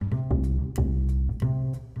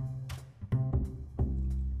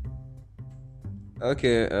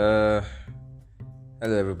Okay, hello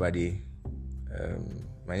everybody.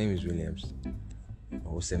 My name is Williams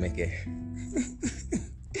Osemeke.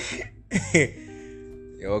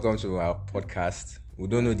 You're welcome to our podcast. We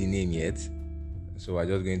don't know the name yet, so we're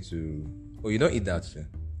just going to. Oh, you don't eat that too?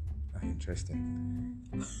 Interesting.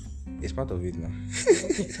 It's part of it now.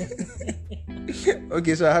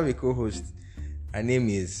 Okay, so I have a co-host. Her name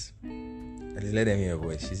is. Let them hear her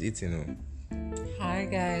voice. She's eating. Hi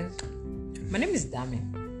guys, my name is Dami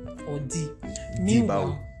or D.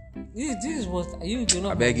 Dibao. This is what you do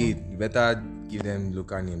not. I beg you better give them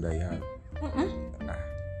local name that you have.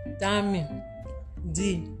 Dami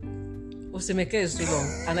D. Osemeke is too long,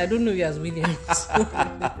 and I don't know you as Williams.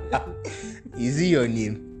 Is it your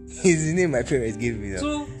name? Is the name my parents gave me?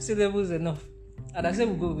 2 syllables enough, and I said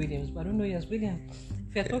we'll go Williams, but I don't know you as Williams.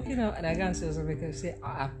 If you're talking now and I can't say Osemeke, say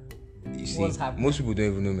You see, what's happening? most people don't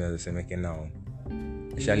even know me as Osemeke now.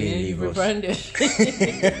 Especially in you Lagos. rebranded.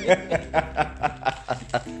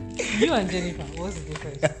 You and Jennifer, what's the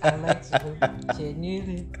difference? I like to know.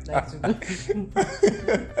 Genuinely like to know.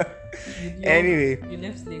 Anyway. You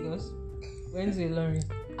left Lagos, went to Ilorin,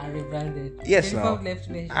 and rebranded. Yes, Jennifer now. left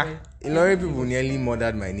me. Ilorin people nearly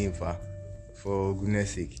murdered my name for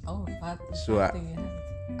goodness sake. Oh, bad. So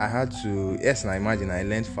I had to. Yes, now imagine I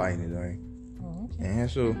learned far in Ilorin. Oh, okay. And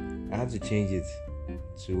so I had to change it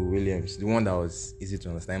to Williams, the one that was easy to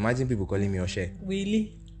understand. Imagine people calling me Oshe.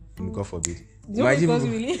 Willie. God forbid. Imagine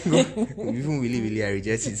Willie. Even Willie, I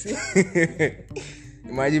reject it.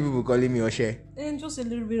 Imagine people calling me Oshe. And just a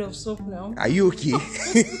little bit of soap now Are you okay?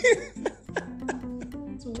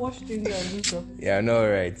 to wash things and do stuff. Yeah, no,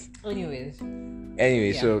 right. Anyway,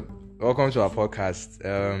 Anyway, Yeah. so welcome to our podcast.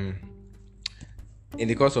 In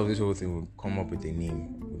the course of this whole thing, we'll come up with a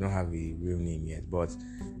name. We don't have a real name yet, but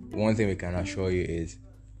one thing we can assure you is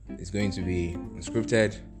it's going to be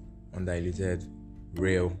unscripted, undiluted,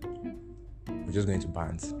 real. We're just going to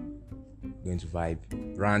bant, going to vibe,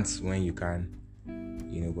 rant when you can,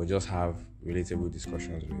 but just have relatable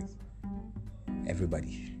discussions with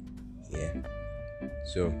everybody. Yeah.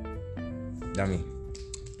 So, Dami.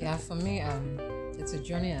 yeah, for me, it's a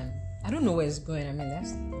journey, and I don't know where it's going. I mean,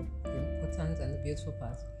 that's the important and the beautiful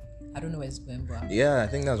part. I don't know where it's going, but Yeah, I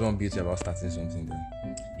think that's one beauty about starting something though.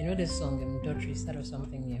 you know this song, Daughtry, start of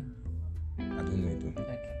something new. I don't know it though.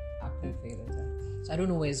 Okay, I'll play for you later. So I don't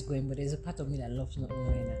know where it's going, but there's a part of me that loves not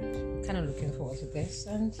knowing that. I'm kind of looking forward to this,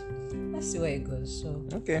 and let's see where it goes. So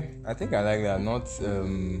Okay, I think I like that. Not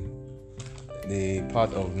the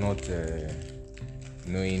part of not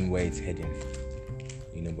knowing where it's heading,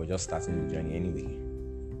 but just starting the journey anyway.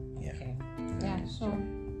 Yeah. okay, yeah. So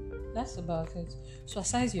that's about it. So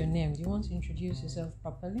aside your name, do you want to introduce yourself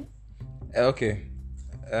properly? Okay.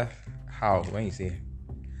 How? When you say?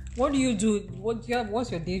 What do you do? What do you have?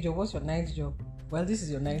 What's your day job? What's your night job? Well, this is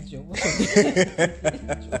your night job. What's your day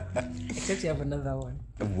job? Except you have another one.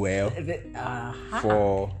 Well,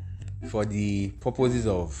 for the purposes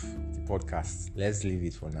of the podcast, let's leave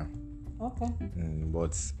it for now. Okay.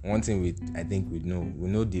 But one thing I think we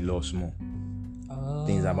know the law small. Oh.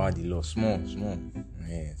 Things about the law small.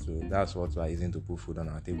 Yeah, so that's what we're using to put food on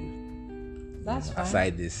our table. That's fine.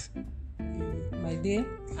 Aside this, My day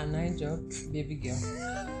and night job, baby girl.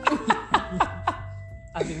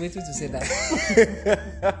 I've been waiting to say that.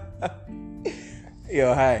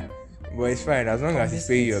 Yo, hi. But it's fine as long as you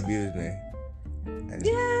pay your bills, man. And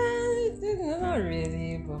Yeah, not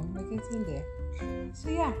really, but we're getting there. So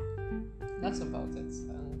yeah, that's about it.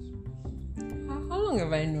 And how long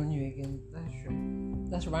have I known you again? That's true.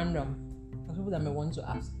 That's random. That's people that may want to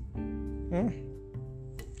ask.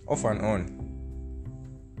 Off and on.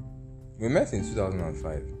 We met in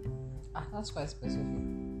 2005. That's quite specific.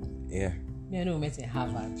 Yeah. Me, I know we met in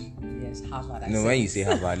Harvard. Yes, Harvard. No, when you say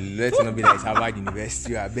Harvard, let's not be like it's Harvard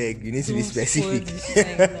University. I beg, you need to be specific.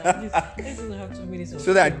 Let's not have 2 minutes.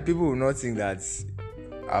 So that people will not think that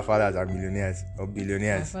our fathers are millionaires or My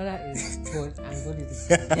billionaires. father is God and God is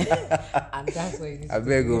and that's why it is. I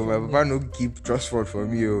beg, my papa no keep trust fund for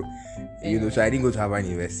me. So I didn't go to Harvard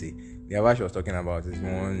University. The Harvard she was talking about is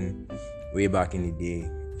one way back in the day.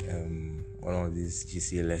 One of these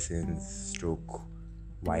GCA lessons, stroke,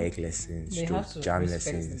 WAEC lessons, They stroke, have to jam respect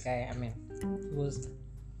lessons. the guy. I mean,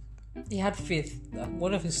 he had faith that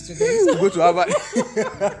one of his students, Go to Harvard.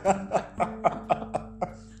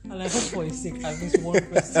 and I hope for his sake, at least one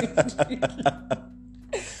person.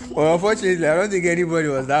 Well, unfortunately, I don't think anybody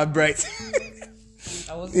was that bright.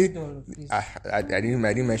 I wasn't all of this. I didn't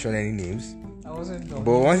mention any names. I I wasn't dumb.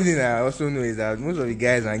 But one thing I also know is that most of the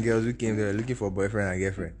guys and girls who came there were looking for boyfriend and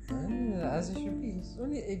girlfriend. As it should be. It's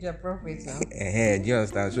only age appropriate now. Do you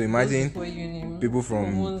understand? So imagine people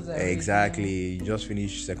from hormones are exactly you just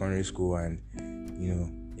finished secondary school and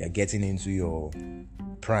you're getting into your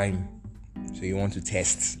prime, so you want to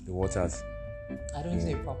test the waters. I don't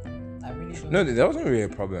see a problem. I really don't. No, there wasn't really a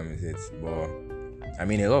problem with it, but I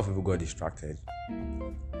mean, a lot of people got distracted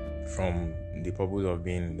from the purpose of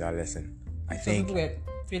being in that lesson. I think. People were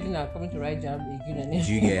feeling like coming to write job again.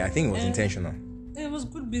 Do you get? I think it was intentional. It was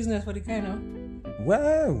good business for the guy now.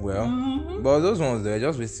 Well, but those ones they were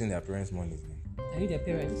just wasting their parents' money. Are you their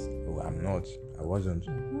parents? Oh, I'm not. I wasn't.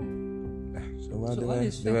 So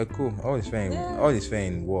they were cool. All is fair. All is fair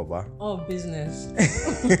in war, bah. All business.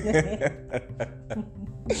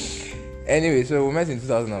 Anyway, so we met in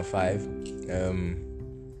 2005.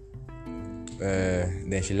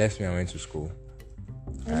 Then she left me and went to school.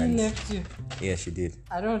 And he left you? Yeah, she did.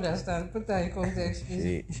 I don't understand. Put that in context,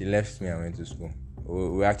 please. She left me and went to school.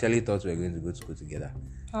 We actually thought we were going to go to school together.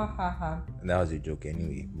 Ha ha ha. And that was a joke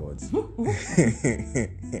anyway, but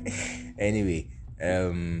anyway,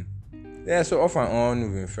 so off and on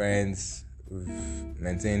we've been friends. We've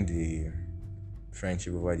maintained the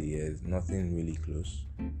friendship over the years. Nothing really close.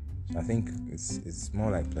 So I think it's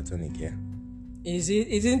more like platonic, yeah. Is it?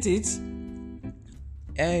 Isn't it?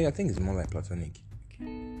 Yeah, I think it's more like platonic.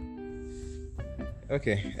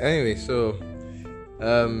 Okay. Anyway, so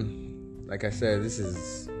like I said, this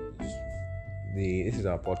is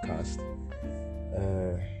our podcast.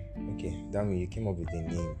 Okay, Dami, you came up with a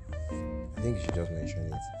name. I think you should just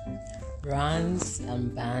mention it. Rants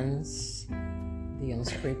and Bands, the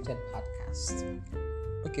Unscripted Podcast.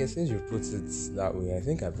 Okay, since you put it that way, I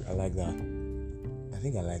think I like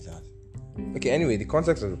that. Okay, anyway, the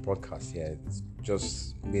context of the podcast here is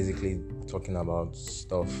just basically talking about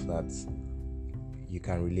stuff that you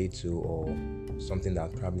can relate to, or something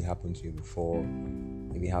that probably happened to you before,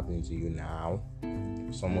 maybe happening to you now,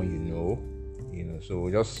 someone you know. So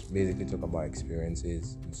we'll just basically talk about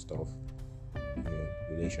experiences and stuff,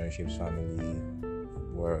 relationships, family,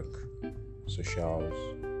 work, socials,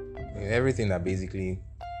 everything that basically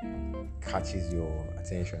catches your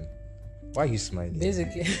attention. Why are you smiling?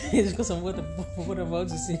 Basically, it's because of what I'm about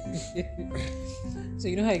to say. So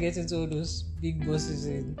you know how you get into all those big buses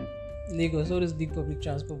in Lagos, all those big public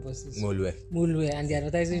transport buses. Molue, and they're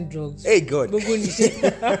advertising drugs. Hey God.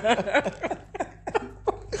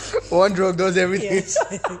 One drug does everything. Yes.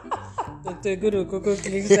 Dr. Godo Coco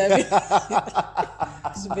Clean Service.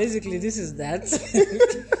 So basically, this is that.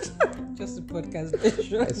 Just a podcast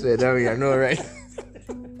version. I swear, that I know, right?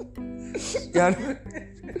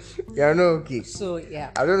 Yeah, no, okay. So,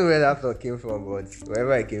 yeah. I don't know where that thought came from, but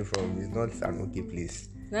wherever it came from, it's not an okay place.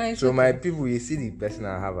 Nice. So, my people, you see the person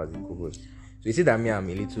I have as a co-host. So, you see that me, I'm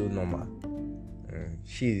a little normal.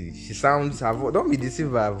 She sounds, don't be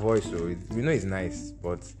deceived by her voice, so we know it's nice,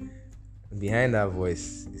 but behind her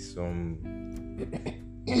voice is some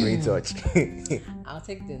great touch. I'll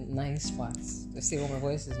take the nice parts to say, my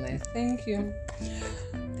voice is nice. Thank you.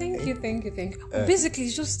 Basically,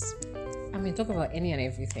 it's just, talk about any and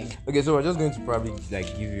everything. Okay, so we're just going to probably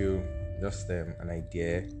give you just an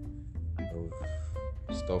idea of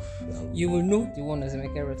stuff. You will know the one that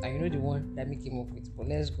Emeka wrote, and you know the one that me came up with. But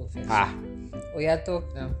let's go first.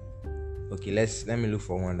 Talk now. Okay, let me look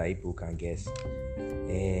for one that people can guess.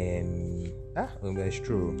 That's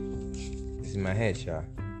true. It's in my head, Sha.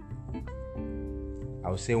 I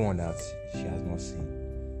would say one that she has not seen.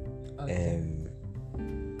 Okay.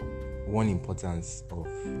 One importance of,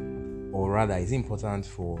 or rather, is it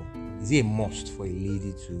a must for a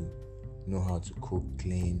lady to know how to cook,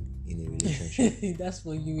 clean in a relationship? That's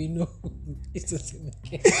what you will know. It's just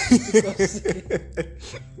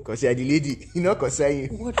because you're the lady, you're not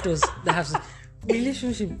concerning. What does that have to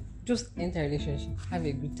relationship? Just enter a relationship, have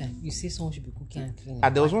a good time. You say someone should be cooking and cleaning.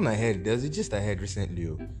 There was one I heard. There's a gist I heard recently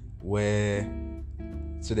where.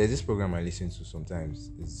 So there's this program I listen to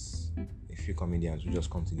sometimes. It's a few comedians who just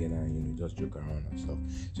come together and just joke around and stuff.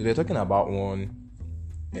 So they're talking about one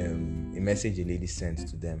a message a lady sent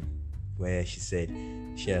to them where she said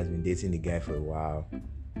she has been dating the guy for a while,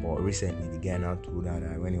 but recently the guy now told her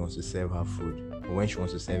that when he wants to serve her food, or when she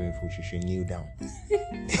wants to serve him food, she should kneel down.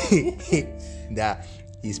 That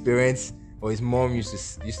his parents or his mom used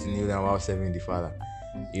to kneel down while serving the father.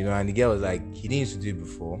 And the girl was like, he didn't used to do it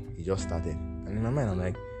before, he just started. And in my mind, I'm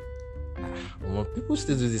like, people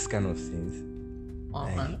still do this kind of things.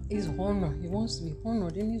 It's honor. He wants to be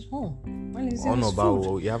honored in his home. Honor,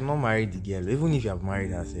 but you have not married the girl. Even if you have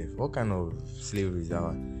married herself, what kind of slavery is that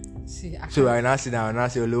one? So I now sit down and I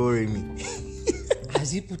say, lowering me. I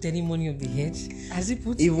Has he put any money on the head? Has he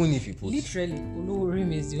put? Even if you put, literally,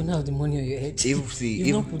 Oluwari is you don't have the money on your head.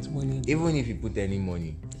 You don't put money. Even if you put any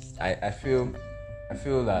money, I feel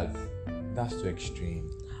that that's too extreme.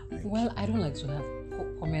 Like, well, I don't like to have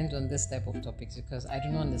comment on this type of topics because I do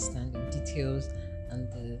not understand the details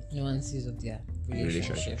and the nuances of their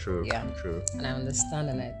relationship. True. And I understand,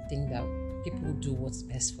 and I think that people do what's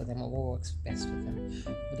best for them or what works best for them.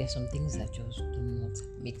 But there's some things that just do not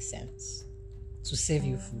make sense. To serve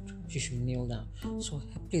you food, she should kneel down. So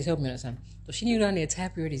please help me understand. Does she kneel down the entire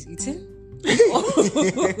period is eating?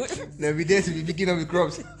 They'll be there to be picking up the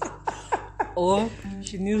crops. Or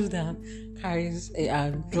she kneels down, carries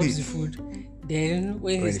and drops the food. Then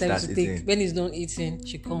when it's time to take, when he's done eating,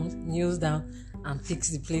 she comes, kneels down and picks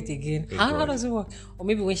the plate again. How does it work? Or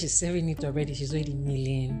maybe when she's serving it already, she's already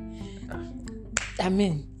kneeling. I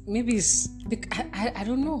mean, maybe it's I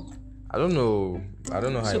don't know. I don't know how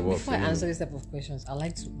it works. Before I answer this type of questions, I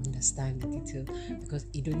like to understand the detail because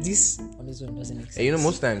this on its own doesn't make sense. And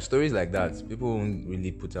most times stories like that, people won't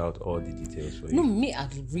really put out all the details for you. No, me,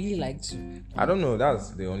 I'd really like to. I don't know. That's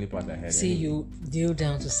the only part I heard. See, you kneel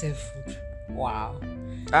down to serve food. Wow.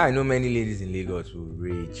 I know many ladies in Lagos who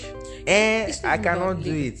rage. I cannot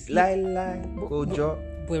do it. Lie, Kojo.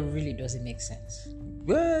 But it really doesn't make sense.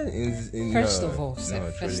 Well, First of all,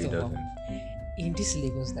 in this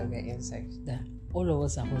Lagos that we're inside, that all of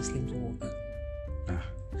us are hustling to work.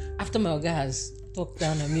 After my guy has talked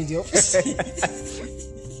down and made the office,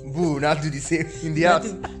 boo, not do the same in the house.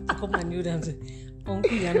 To come and kneel down to,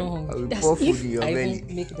 Uncle, you're not hungry. That's pour food if in your I belly. won't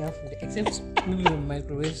make that food, except maybe on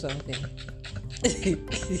microwave something.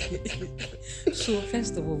 So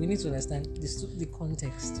first of all, we need to understand the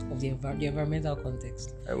context of the environmental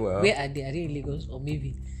context. Well, where are they? Are they in Lagos or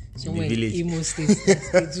maybe somewhere in village? Imo State that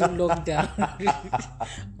they do lockdown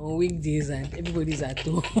on weekdays and everybody's at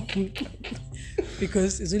home?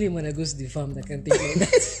 Because it's only when I go to the farm that can think like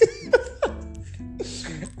that.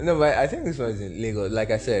 No, but I think this was in Lagos. Like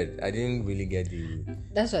I said, I didn't really get the.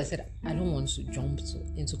 That's why I said I don't want to jump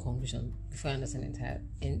into conclusion before I understand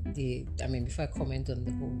before I comment on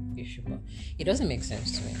the whole issue. But it doesn't make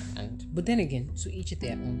sense to me. But then again, to each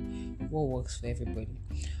their own. What works for everybody.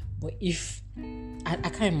 But if I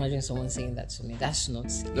can't imagine someone saying that to me, that's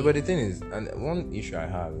not. No, but the thing is, and one issue I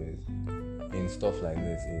have is in stuff like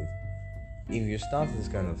this is, if you start this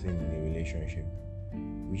kind of thing in a relationship,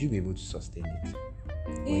 would you be able to sustain it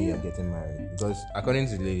when you're getting married? Because according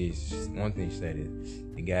to the ladies, one thing she said is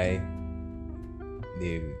I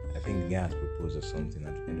think the guy has proposed or something.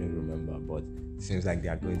 I don't remember, but it seems like they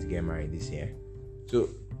are going to get married this year. So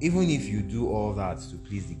even if you do all that to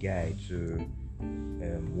please the guy, to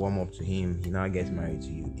warm up to him, he now gets married to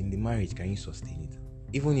you. In the marriage, can you sustain it?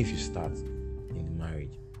 Even if you start in the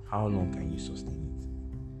marriage, how long can you sustain it?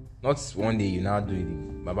 Not one day you now do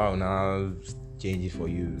it. Baba will now change it for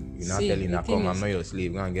you. You now telling her, come, I'm not your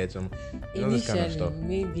slave, go and get some. You know, this kind of stuff.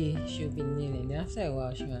 Maybe she'll be kneeling. Then after a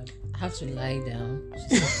while, she might have to lie down.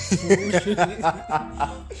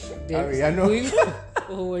 I know.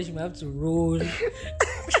 She might have to roll.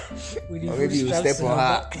 Or maybe you step on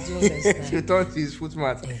her. She turn to his foot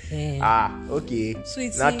mat. Okay. So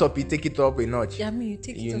it's now top, you take it up a notch. Yeah, you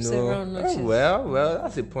take it up several notches. Well,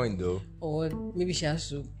 that's a point though. Or maybe she has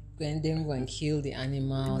to go and kill the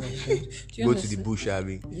animal. Go to the bush,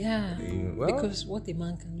 Abby. Yeah. Because what a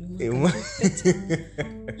man can do, man can do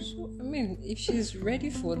better. So if she's ready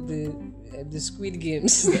for the Squid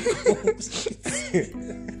Games,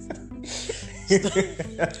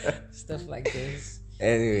 stuff like this.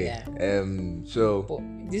 Anyway, so but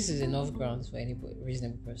this is enough grounds for any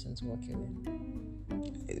reasonable person to walk away.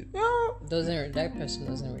 That person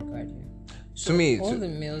doesn't regard you. So to me, all the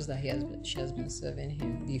meals that she has been serving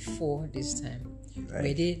him before this time, were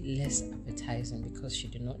they less appetizing because she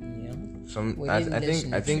did not kneel?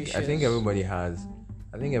 I think everybody has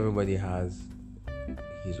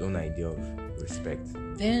his own idea of respect.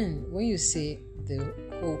 Then when you say the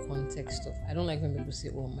whole context of, I don't like when people say,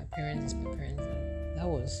 "Oh, my parents is my parents."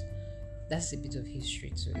 That's a bit of history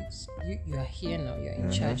to it. You are here now, you're in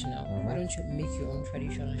charge now. Why don't you make your own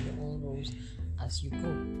tradition and your own rules as you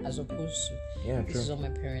go, as opposed to this is what my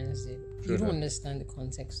parents did. You don't understand the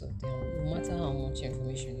context of them, no matter how much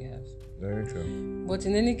information you have. Very true. But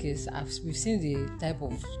in any case, we've seen the type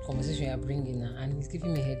of conversation you are bringing now, and it's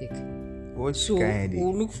giving me a headache.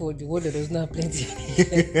 We'll look for the word that does not have plenty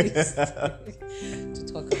to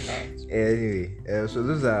talk about. Anyway, so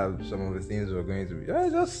those are some of the things we're going to be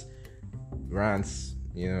just rants.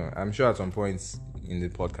 I'm sure at some points in the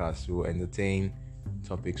podcast we'll entertain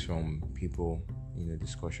topics from people,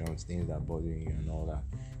 discussions, things that bother you and all that.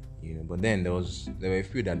 But then there were a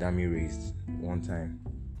few that Dami raised one time.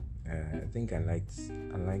 I think I liked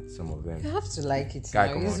some of them. You have to like it. Guy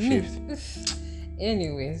Now. come It's on me. shift.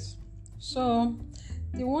 Anyways, so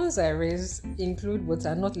the ones I raised include but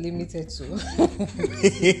are not limited to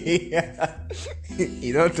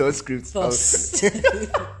You don't know scripts. thus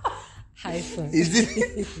hyphen. Is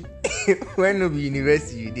this when no be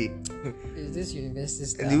university you did? Is this university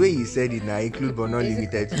stuff? The way you said it now, include but not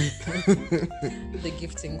limited to. The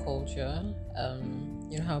gifting culture.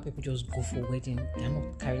 You know how people just go for wedding, they're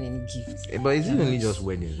not carrying any gifts. But is it only just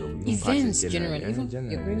weddings or even Events parties generally, even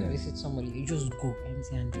generally, you're going to visit somebody, you just go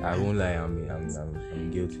empty-handed. I won't lie,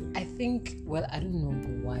 I'm guilty. I think, well, I don't know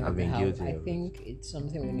why. I've been how. guilty I of it. think it's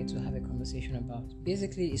something we need to have a conversation about.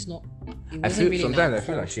 Basically, it's not. It I wasn't feel really in sometimes our I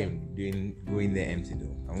feel culture. ashamed going there empty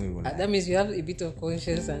though. I won't even lie. That means you have a bit of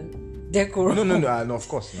conscience and decorum. No, no, of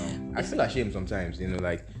course no. I feel ashamed sometimes,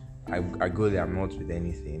 like I go there, I'm not with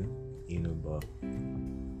anything, but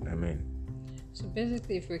I mean. So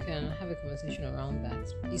basically, if we can have a conversation around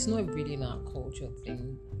that, it's not really in our culture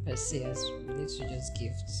thing per se as relates to just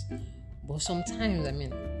gifts. But sometimes, I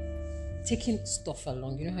mean, taking stuff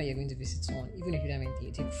along, you know how you're going to visit someone, even if you don't have anything,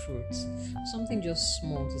 you take fruits, something just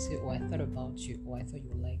small to say, oh, I thought about you, or I thought you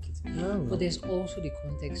would like it. No. But there's also the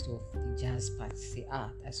context of the jazz part. Say,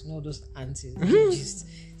 as you know, those aunties, they just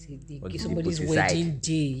say they What give did they somebody's put wedding inside?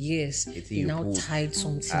 day, yes, It's they you now put. tied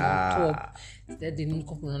something on top. That they don't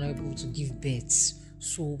couple are not able to give births.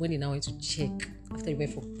 So when they now went to check after they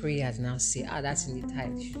went for prayers, now say, that's in the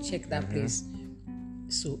tithe. You should check that place.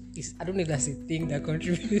 So I don't know if that's a thing that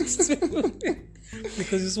contributes to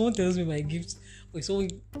because if someone tells me my gift, or if someone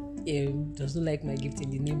does not like my gift in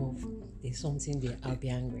the name of there's something there, I'll be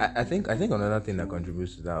angry. I think another thing that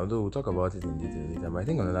contributes to that, although we'll talk about it in detail later, but I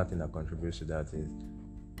think another thing that contributes to that is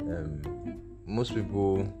most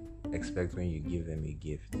people expect when you give them a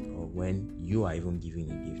gift, or when you are even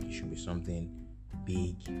giving a gift, it should be something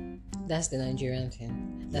big. That's the Nigerian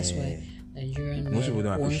thing. That's Yeah. why Nigerian Most people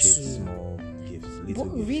don't want appreciate to. small gifts, little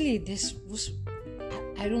But gifts. really, this was.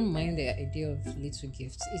 I don't mind the idea of little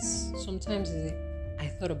gifts. It's sometimes I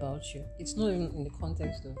thought about you. It's not even in the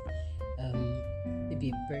context of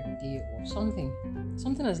maybe a birthday or something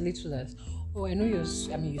as little as, oh, I know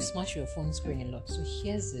you smash your phone screen a lot, so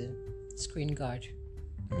here's a screen guard.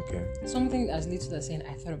 Okay. Something as little as saying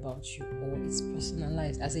I thought about you, or it's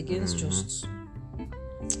personalized as against just.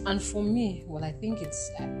 And for me, well, I think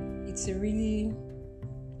it's a really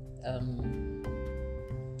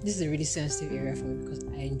this is a really sensitive area for me because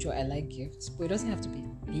I like gifts, but it doesn't have to be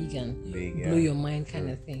big and blow your mind kind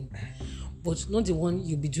of thing. But not the one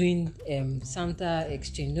you'll be doing Santa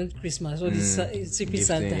exchange, not Christmas, or the Secret Gifting,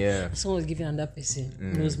 Santa. yeah. Someone's giving another person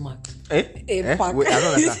nose mark. Pack. Wait, I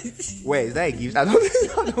don't understand. Where is that a gift? I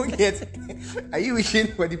don't get. Are you wishing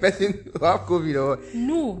for the person to have COVID or?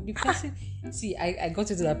 No, the person. See, I got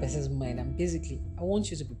into that person's mind, and basically, I want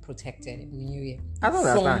you to be protected in the new year. I don't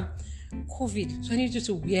understand. COVID, so I need you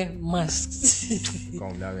to wear masks.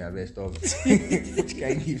 Calm down, my best of. Which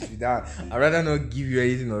kind of gift is that? I'd rather not give you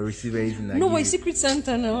anything or receive anything. No, my Secret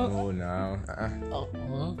Santa now. No, now.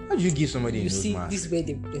 Uh-huh. How do you give somebody a You nose see, mask? this is where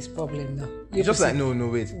there's problem now. It's just like no,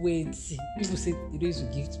 wait. Wait, see, people say they don't used to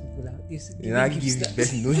gift people out. You not give the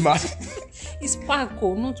person nose mask. It's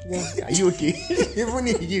Paco, not one. Are you okay? Even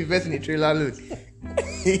if you give the person a trailer load.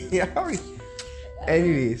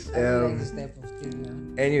 Anyways, I don't like this type of thing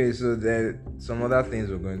now. Anyway, so there some other things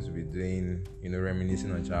we're going to be doing,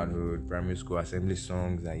 reminiscing on childhood, primary school assembly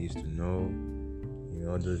songs I used to know.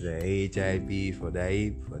 Those HIP for the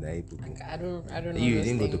hip. I don't know. You those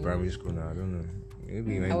didn't go to things. primary school now, I don't know.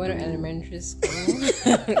 Maybe you I went went to to elementary school.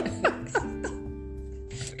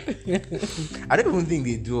 I don't even think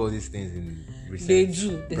they do all these things in recent They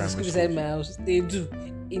do. There's a primary school beside schools. my house. They do.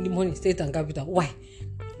 In the morning, state and capital. Why?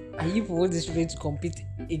 Are you for this children to compete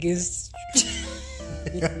against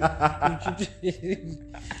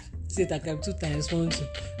state and capital 2 times 1,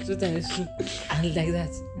 2 times 2, and like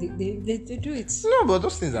that? They do it. No, but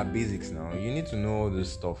those things are basics now. You need to know all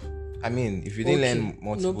this stuff. I mean, if you didn't Okay,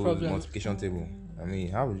 learn no problem. multiplication table,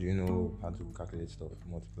 how would you know how to calculate stuff,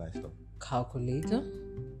 multiply stuff? Calculator.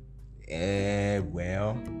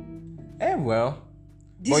 Well.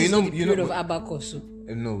 This But is not the period of abacus. So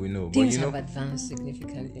No, we know. things But have advanced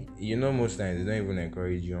significantly. most times they don't even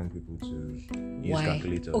encourage young people to use Why?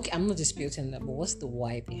 calculators. Okay, I'm not disputing that, but what's the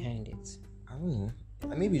why behind it? I don't know.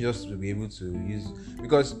 Maybe just to be able to use,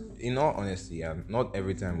 because in all honesty, not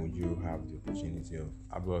every time would you have the opportunity of.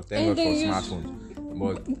 Thank God for smartphones,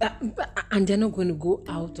 but And they're not going to go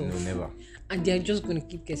out of. no, never. And they're just going to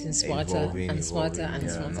keep getting smarter Evolving, and smarter evolving, and yeah,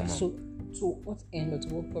 smarter. normal. So To what end or to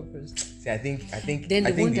what purpose? See, I think. Then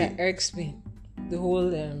I the think one that irks me, the whole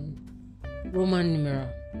Roman numeral.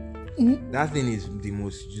 that thing is the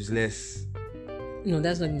most useless. No,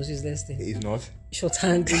 that's not the most useless thing. It's not.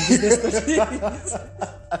 Shorthand in business.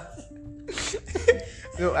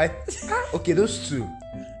 No, okay, those two.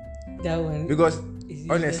 That one. Because is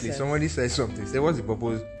honestly, useless. somebody said something. Say, what's the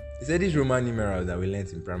purpose? He said these Roman numerals that we learned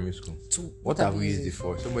in primary school. What have we used it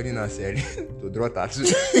for? Somebody now said to draw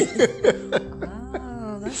tattoos.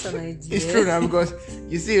 Ah, that's an idea. It's true now because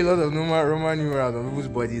you see a lot of Roman numerals on people's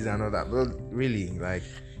bodies and all that. But really, like,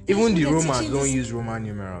 even the what they're Romans teaching don't this- use Roman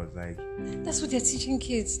numerals. Like, That's what they're teaching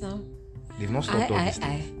kids now. they've not stopped all this.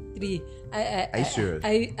 I, 3, Are you serious?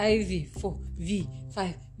 IV, 4, V,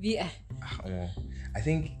 5, VI. I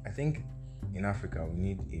think in Africa we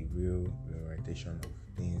need a real orientation of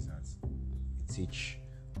things that we teach.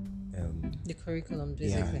 The curriculum,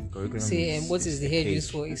 Yeah, basically. curriculum Say, is- what is is the a head cage.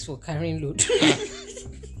 used for? It's for carrying load.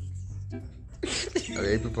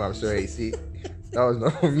 Okay, people, I'm sorry. See, that was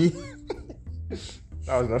not for me.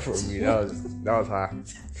 That was not for me. That was her.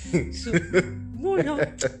 So, no,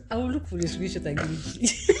 I will look for the screenshot and give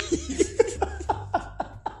it.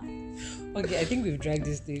 Okay, I think we've dragged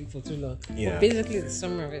this thing for too long. Yeah. But basically, the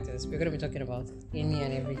summary of it is we're going to be talking about any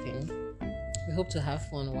and everything. We hope to have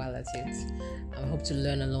fun while at it, and we hope to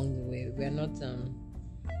learn along the way. We are not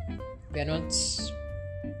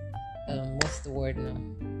what's the word now?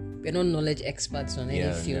 We're not knowledge experts on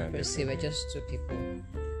any field per se. We're just two people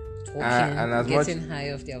talking, and as getting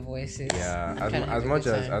high off their voices. Yeah, and trying to have as a much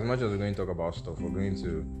good as time. we're going to talk about stuff, we're going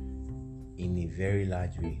to, in a very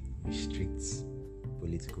large way, restrict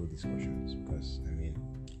political discussions because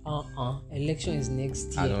election is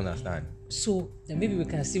next I year. don't understand. So then maybe we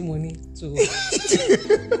can see money to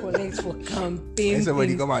collect for campaign. When somebody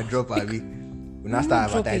things. come and drop Abby, we now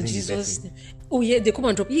start Drop in advertising the Jesus' person. name. Oh yeah, they come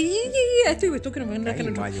and drop. Yeah. I think we're talking about that Can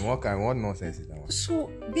you kind of. imagine what nonsense is that one? So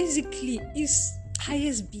basically, it's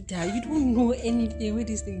highest bidder. You don't know anything where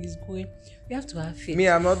this thing is going. We have to have faith. Me,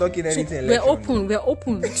 I'm not talking So anything. we're election.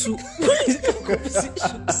 open to political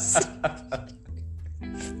conversations.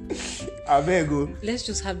 I beg you. Let's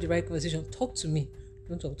just have the right conversation. Talk to me.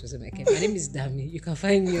 Don't talk to Zemeke. My name is Dami. You can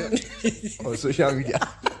find me on On social media.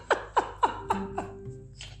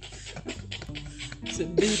 So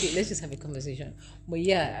basically, let's just have a conversation. But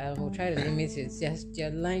yeah, we'll try to limit it. There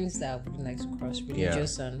are lines that I wouldn't like to cross,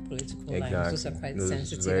 religious and political lines. Those are quite Those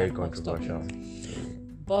sensitive very and hot controversial. topics.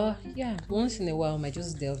 But yeah, once in a while, I might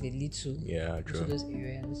just delve a little Yeah, into true. those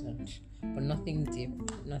areas, but nothing deep,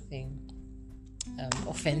 nothing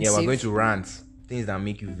offensive. Yeah, we're going to rant. Things that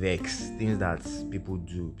make you vex. Things that people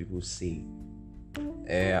do, people say.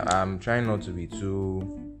 I'm trying not to be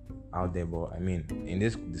too out there, but I mean, in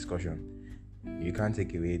this discussion, you can't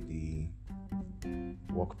take away the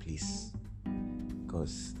workplace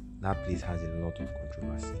because that place has a lot of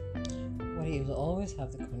controversy. Well, you will always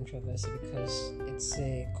have the controversy because it's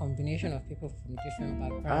a combination of people from different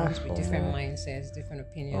backgrounds, with different mindsets, different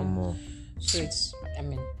opinions. So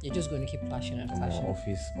you're just going to keep clashing and clashing.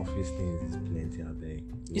 Office things is plenty out there.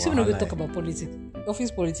 You see, when we talk about politics, office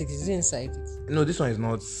politics is inside it, No, this one is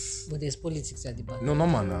not. but there's politics at the back. No,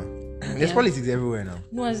 normal now. There's Yeah. politics everywhere now.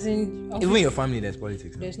 No, as in, Even in your family, there's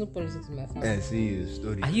politics. Now. there's no politics in my family. Yeah, see the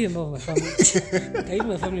story. Are you a member of my family? Are you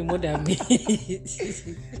my family more than me?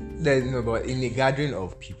 There's no, but in a gathering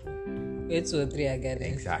of people, 2 or 3 are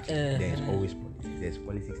gathering. exactly. There's always politics. There's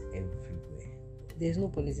politics everywhere. There's no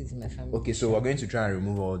politics in my family. Okay, so we're going to try and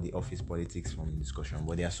remove all the office politics from the discussion,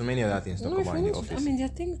 but there are so many other things to talk about in the office. there are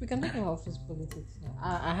things we can talk about office politics.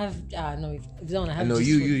 I have no. If you don't, I have. No, gist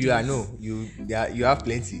you, for I days. know you have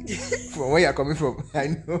plenty. From where you're coming from, I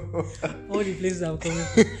know. All the places I'm coming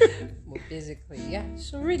from. But basically, yeah.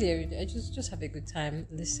 So really, I just have a good time.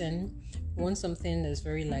 Listen. Want something that's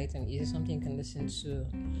very light and easy, something you can listen to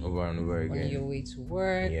Over and over on your again. way to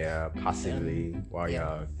work. Yeah, passively while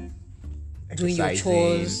you're Doing your exercising,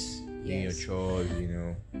 chores. doing your Yes. chores,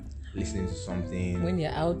 listening to something. When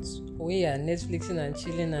you're out, when you're Netflixing and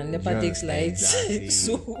chilling and NEPA takes lights, Exactly.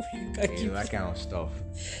 so you can keep. that kind of stuff.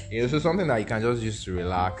 So something that you can just use to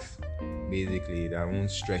relax, basically, that won't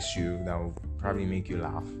stress you, that will probably make you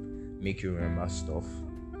laugh, make you remember stuff.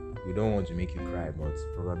 We don't want to make you cry, but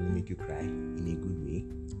probably make you cry in a good way.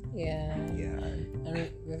 Yeah. Yeah.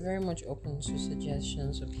 And we're very much open to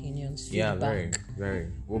suggestions, opinions, Yeah, feedback. very.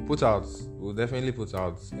 We'll definitely put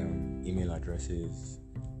out email addresses,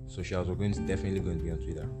 socials. We're definitely going to be on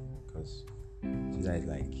Twitter because Twitter is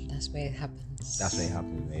like That's where it happens. that's where it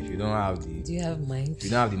happens. Man. If you don't have the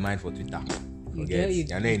mind? mind for Twitter, You forget. get- you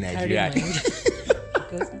You're not in carry Nigeria. mind.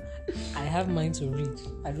 Because I have mind to read.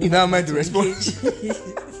 I don't You don't have mind to respond. engage.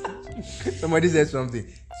 Somebody said something.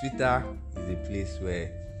 Twitter is a place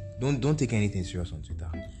where don't take anything serious on Twitter.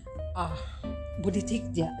 But they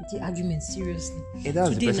take the argument seriously. That's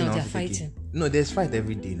the Today person now I they're want to take it. fighting. No, there's fight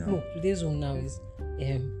every day now. No, today's one now is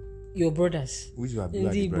your brothers. Which are In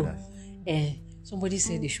blood the brothers? Igbo. Somebody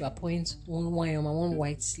said they should appoint one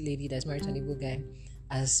white lady that's married to an Igbo guy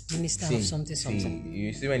as minister of something.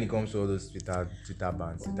 You see, when it comes to all those Twitter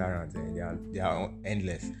bans, Twitter rants, they are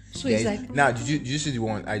endless. So it's like now. Did you see the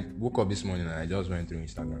one? I woke up this morning and I just went through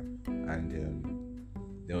Instagram and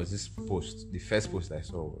there was this post. The first post I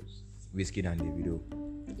saw was Wizkid and Davido.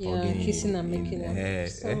 Kissing and making up.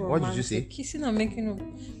 What did you say? Kissing and making up.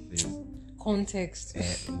 Please. Context.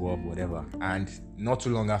 Whatever. And not too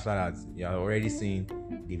long after that, you're already seeing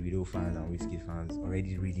Davido fans and Wizkid fans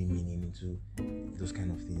already reading meaning into those kind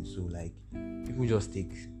of things. So like, people just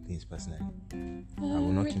take things personally. I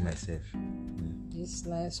will not kill myself. It's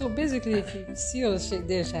like, so basically, if you see us shake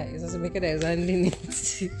there, it's also making that is handling it.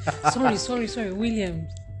 Sorry, William.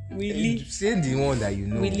 Willie. Say the one that you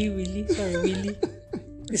know. Willie. Sorry, Willie.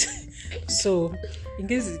 So, in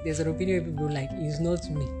case there's an opinion people like, it's not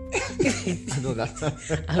me. No, that's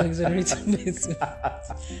I'm exonerating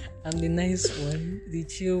myself. I'm the nice one, the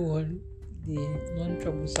chill one, the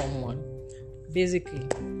non-troublesome one. Basically,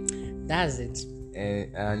 that's it.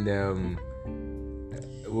 And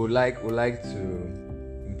would like to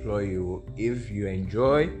implore you, if you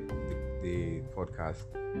enjoy the podcast,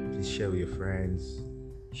 please share with your friends.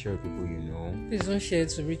 Share with people you know. Please don't share it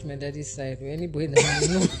to reach my daddy's side or anybody that you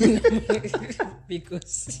know.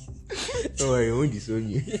 Because don't worry, I won't disown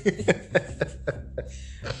you.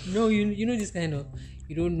 No, you know this kind of,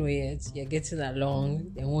 you don't know yet, you're getting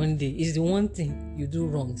along, then one day it's the one thing you do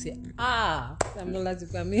wrong. Say, I'm not allowed to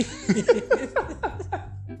come in.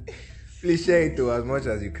 Please share it to as much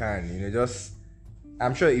as you can. Just,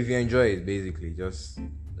 I'm sure if you enjoy it, basically, just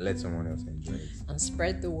let someone else enjoy it. And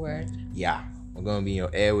spread the word. Yeah, we're gonna be in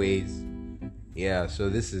your airways. Yeah, so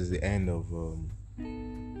this is the end of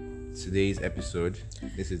today's episode.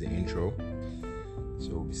 This is the intro.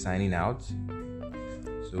 So we'll be signing out.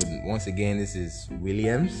 So once again, this is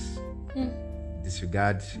Williams.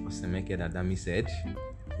 Disregard Osemeke that Dami said,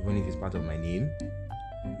 even if it's part of my name.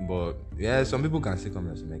 But yeah, some people can still call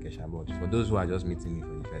me Osemeke Sha, but for those who are just meeting me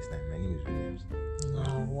for the first time, my name is Williams.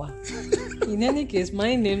 Oh, wow. In any case,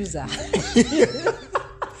 my name's are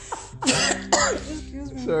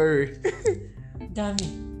excuse me. Sorry. Dami/D.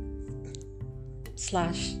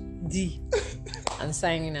 I'm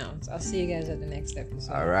signing out. I'll see you guys at the next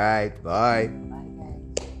episode. All right. Bye. Bye.